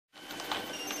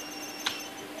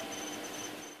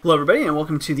Hello everybody and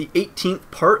welcome to the 18th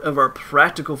part of our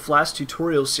practical Flask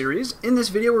tutorial series. In this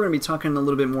video we're going to be talking a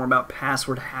little bit more about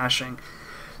password hashing.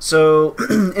 So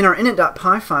in our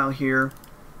init.py file here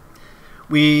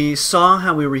we saw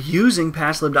how we were using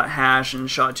passlib.hash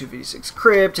and SHA-256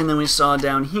 crypt, and then we saw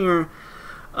down here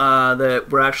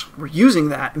that we're using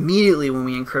that immediately when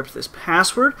we encrypt this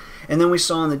password, and then we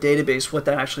saw in the database what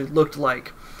that actually looked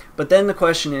like. But then the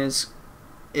question is,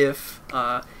 if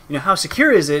how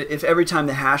secure is it if every time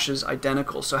the hash is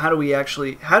identical? So how do we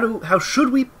actually how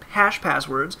should we hash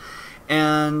passwords,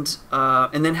 and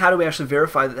then how do we actually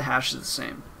verify that the hash is the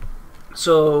same?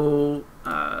 So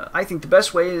I think the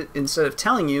best way, instead of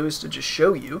telling you, is to just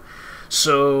show you.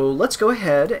 So let's go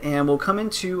ahead and we'll come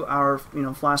into our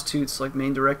Flask Toots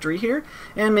main directory here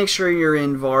and make sure you're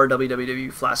in var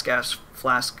www flask app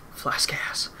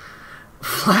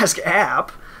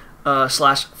 /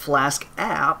 flask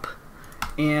app,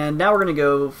 and now we're going to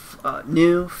go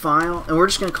new file, and we're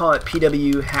just going to call it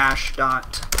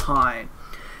pwhash.py.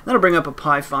 That'll bring up a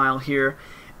py file here,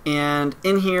 and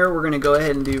in here we're going to go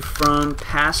ahead and do from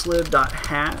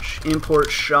passlib.hash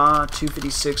import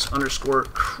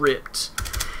SHA-256_crypt,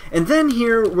 and then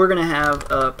here we're going to have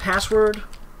password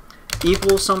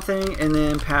equals something and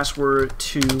then password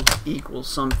 2 equals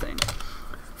something.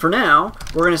 For now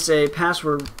we're going to say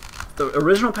password. The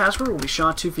original password will be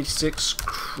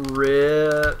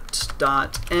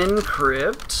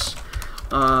SHA-256crypt.encrypt,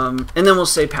 and then we'll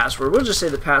say password. We'll just say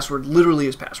the password literally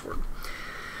is password.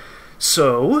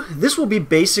 So this will be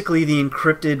basically the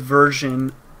encrypted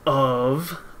version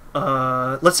of,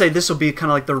 let's say this will be kind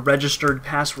of like the registered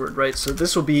password, right? So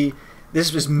this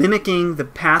is mimicking the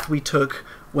path we took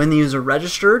when the user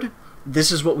registered.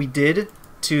 This is what we did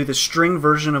to the string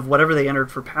version of whatever they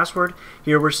entered for password.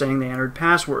 Here we're saying they entered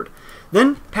password.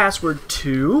 Then password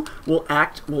 2 will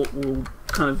kind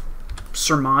of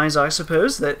surmise, I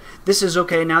suppose, that this is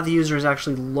okay. Now the user is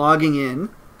actually logging in,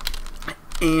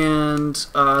 and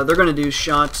they're going to do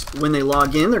when they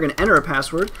log in, they're going to enter a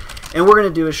password, and we're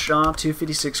going to do a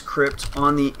SHA-256 crypt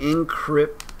on the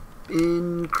encrypted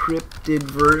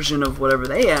version of whatever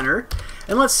they enter,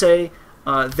 and let's say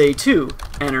they too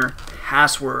enter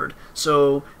password.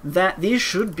 So that these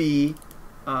should be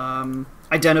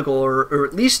identical, or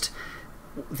at least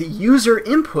the user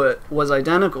input was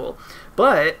identical.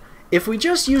 But if we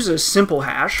just use a simple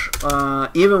hash,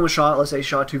 even with let's say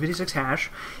SHA-256 hash,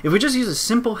 if we just use a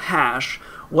simple hash,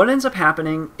 what ends up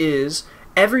happening is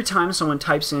every time someone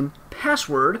types in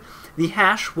password, the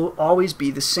hash will always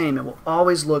be the same. It will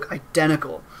always look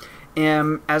identical.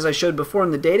 And as I showed before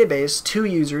in the database, 2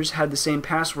 users had the same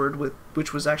password,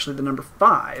 which was actually the number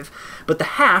 5, but the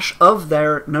hash of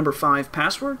their number 5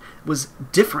 password was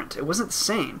different. It wasn't the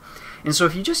same. And so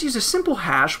if you just use a simple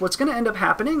hash, what's going to end up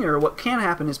happening, or what can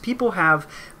happen, is people have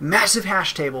massive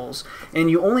hash tables, and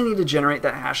you only need to generate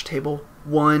that hash table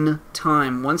one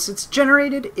time. Once it's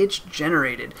generated, it's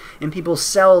generated. And people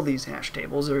sell these hash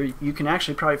tables, or you can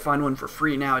actually probably find one for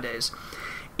free nowadays.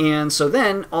 And so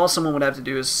then all someone would have to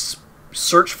do is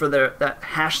search for that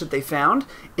hash that they found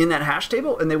in that hash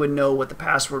table, and they would know what the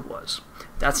password was.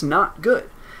 That's not good.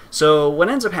 So what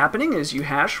ends up happening is you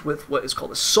hash with what is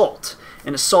called a salt.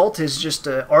 And a salt is just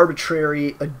an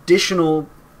arbitrary additional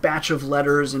batch of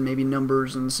letters and maybe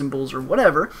numbers and symbols or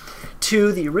whatever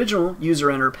to the original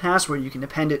user enter password. You can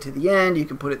append it to the end, you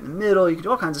can put it in the middle, you can do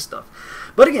all kinds of stuff.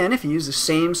 But again, if you use the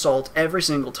same salt every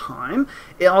single time,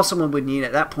 all someone would need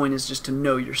at that point is just to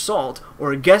know your salt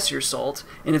or guess your salt.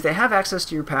 And if they have access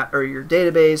to your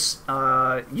database,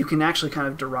 you can actually kind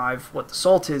of derive what the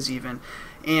salt is even.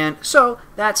 And so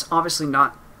that's obviously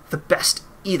not the best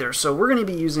either. So we're going to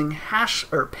be using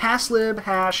passlib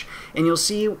hash, and you'll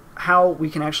see how we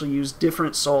can actually use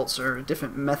different salts or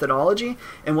different methodology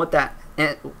and what that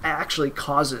actually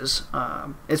causes.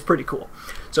 It's pretty cool.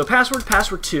 So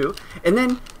password 2, and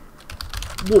then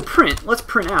we'll let's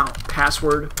print out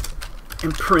password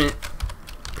and print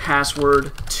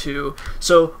password 2.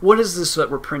 So what is this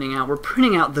that we're printing out? We're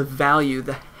printing out the value,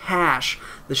 the hash,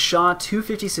 the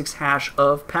SHA-256 hash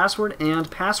of password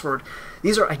and password.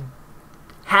 These are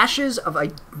hashes of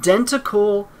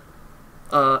identical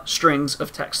strings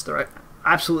of text. They're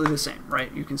absolutely the same,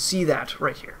 right? You can see that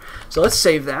right here. So let's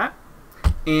save that,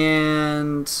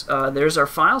 and there's our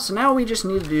file. So now we just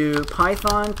need to do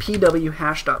python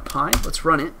pwhash.py. Let's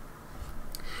run it,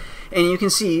 and you can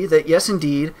see that yes,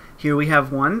 indeed, here we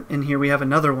have one and here we have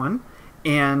another one,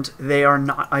 and they are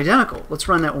not identical. Let's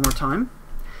run that one more time.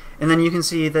 And then you can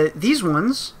see that these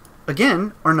ones,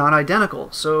 again, are not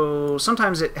identical. So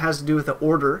sometimes it has to do with the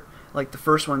order like the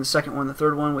first one, the second one, the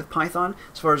third one with Python,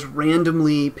 as far as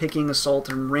randomly picking a salt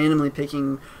and randomly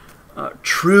picking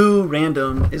true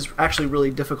random is actually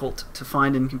really difficult to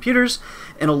find in computers,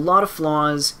 and a lot of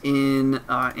flaws in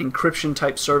encryption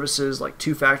type services like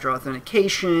two-factor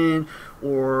authentication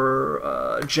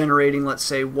or generating, let's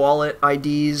say, wallet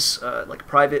IDs, like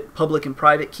public and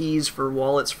private keys for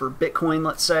wallets for Bitcoin,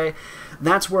 let's say.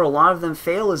 That's where a lot of them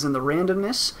fail, is in the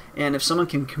randomness. And if someone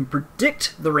can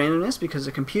predict the randomness, because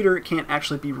a computer can't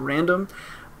actually be random,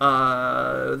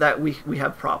 that we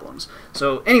have problems.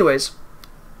 So anyways,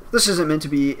 this isn't meant to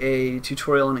be a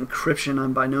tutorial on encryption.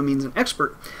 I'm by no means an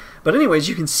expert. But anyways,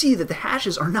 you can see that the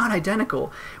hashes are not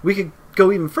identical. We could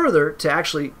go even further to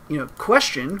actually,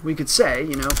 question. We could say,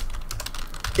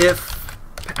 if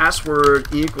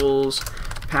password equals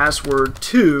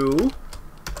password2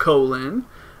 colon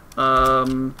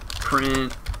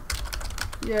print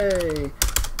yay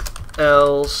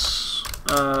else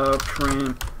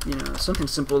print something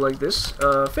simple like this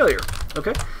failure.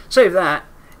 Okay, save that,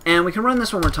 and we can run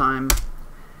this one more time.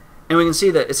 And we can see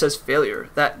that it says failure,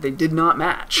 that they did not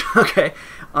match. Okay,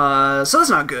 so that's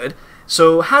not good.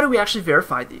 So how do we actually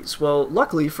verify these? Well,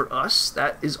 luckily for us,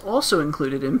 that is also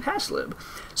included in Passlib.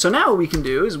 So now what we can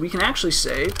do is we can actually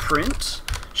say print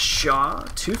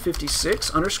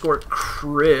SHA-256 underscore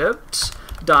crypt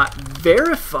dot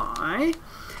verify,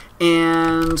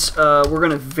 and we're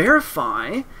going to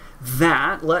verify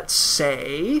that, let's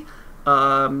say,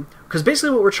 because basically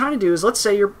what we're trying to do is, let's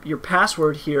say your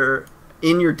password here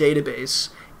in your database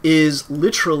is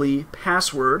literally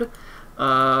password.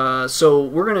 So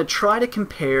we're going to try to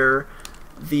compare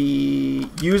the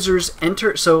user's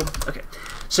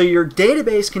so your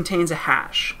database contains a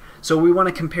hash. So we want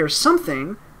to compare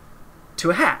something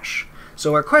to a hash.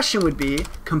 So our question would be,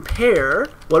 compare,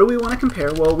 what do we want to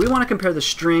compare? Well, we want to compare the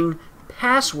string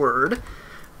password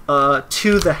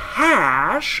to the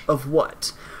hash of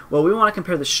what? Well, we want to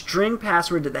compare the string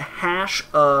password to the hash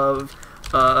of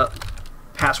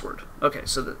password. Okay,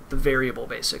 so the variable,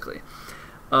 basically.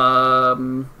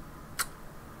 Okay,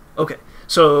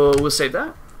 so we'll save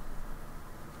that.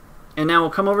 And now we'll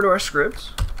come over to our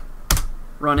script,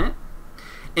 run it,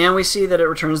 and we see that it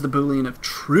returns the Boolean of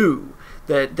true,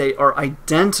 that they are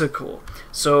identical.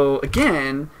 So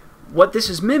again, what this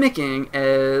is mimicking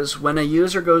is when a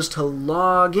user goes to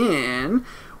log in,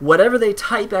 whatever they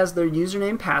type as their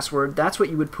username password, that's what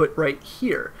you would put right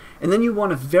here. And then you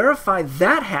want to verify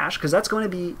that hash, because that's going to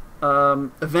be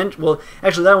well,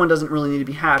 actually that one doesn't really need to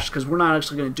be hashed, because we're not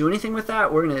actually going to do anything with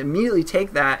that. We're going to immediately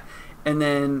take that, and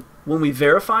then when we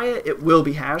verify it, it will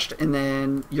be hashed, and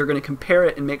then you're going to compare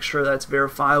it and make sure that's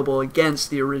verifiable against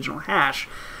the original hash.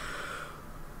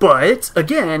 But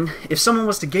again, if someone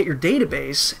was to get your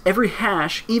database, every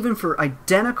hash, even for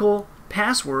identical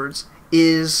passwords,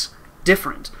 is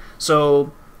different.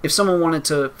 So if someone wanted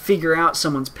to figure out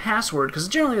someone's password, because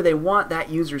generally they want that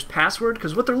user's password,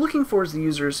 because what they're looking for is the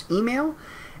user's email,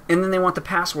 and then they want the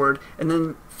password, and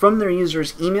then from their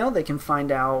user's email they can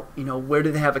find out, where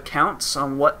do they have accounts,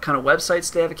 on what kind of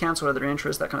websites they have accounts, what are their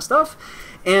interests, that kind of stuff.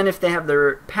 And if they have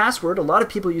their password, a lot of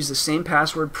people use the same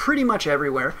password pretty much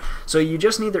everywhere, so you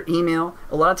just need their email.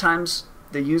 A lot of times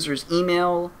the user's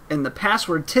email and the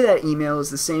password to that email is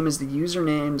the same as the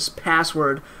username's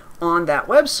password on that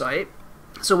website.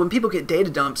 So when people get data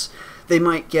dumps, they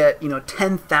might get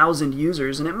 10,000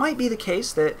 users, and it might be the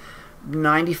case that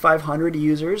 9,500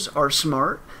 users are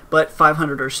smart, but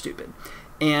 500 are stupid.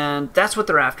 And that's what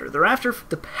they're after. They're after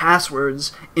the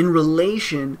passwords in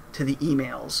relation to the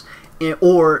emails,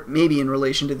 or maybe in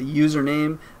relation to the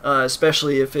username,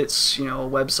 especially if it's a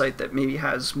website that maybe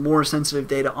has more sensitive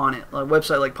data on it. A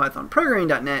website like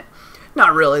pythonprogramming.net,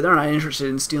 not really. They're not interested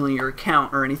in stealing your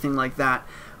account or anything like that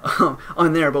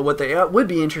on there, but what they would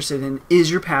be interested in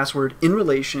is your password in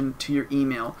relation to your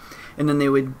email. And then they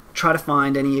would try to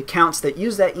find any accounts that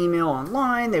use that email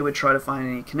online. They would try to find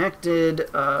any connected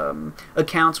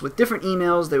accounts with different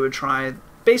emails. They would try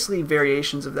basically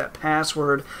variations of that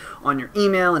password on your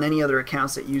email and any other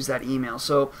accounts that use that email.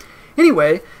 So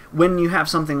anyway, when you have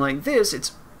something like this,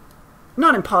 it's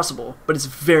not impossible, but it's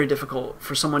very difficult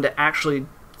for someone to actually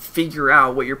figure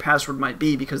out what your password might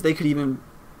be, because they could even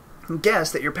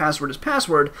guess that your password is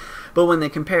password, but when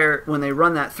they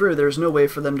run that through, there's no way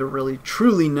for them to really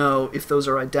truly know if those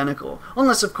are identical,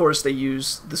 unless of course they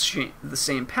use the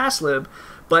same Passlib.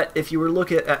 But if you were to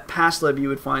look at Passlib, you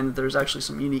would find that there's actually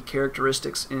some unique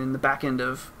characteristics in the back end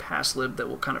of Passlib that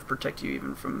will kind of protect you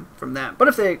even from that. But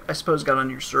if they, I suppose, got on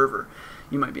your server,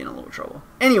 you might be in a little trouble.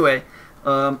 Anyway,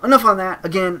 enough on that.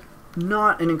 Again,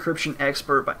 not an encryption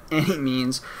expert by any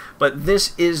means, but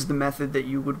this is the method that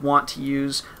you would want to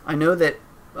use. I know that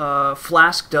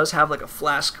Flask does have like a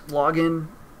Flask login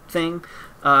thing,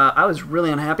 I was really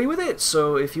unhappy with it,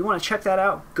 so if you want to check that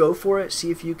out, go for it.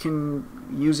 See if you can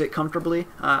use it comfortably.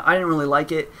 I didn't really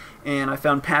like it, and I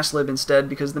found Passlib instead,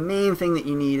 because the main thing that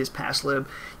you need is Passlib.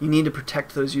 You need to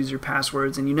protect those user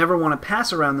passwords, and you never want to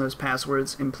pass around those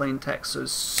passwords in plain text. So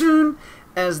as soon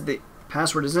as the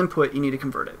password is input, you need to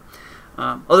convert it.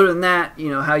 Other than that,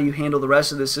 how you handle the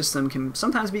rest of the system can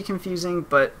sometimes be confusing,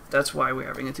 but that's why we're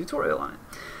having a tutorial on it.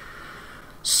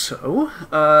 So,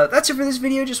 that's it for this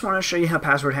video. Just want to show you how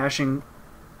password hashing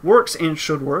works and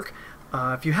should work.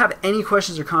 If you have any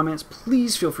questions or comments,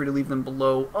 please feel free to leave them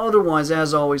below. Otherwise,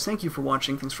 as always, thank you for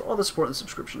watching. Thanks for all the support and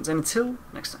subscriptions, and until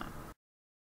next time.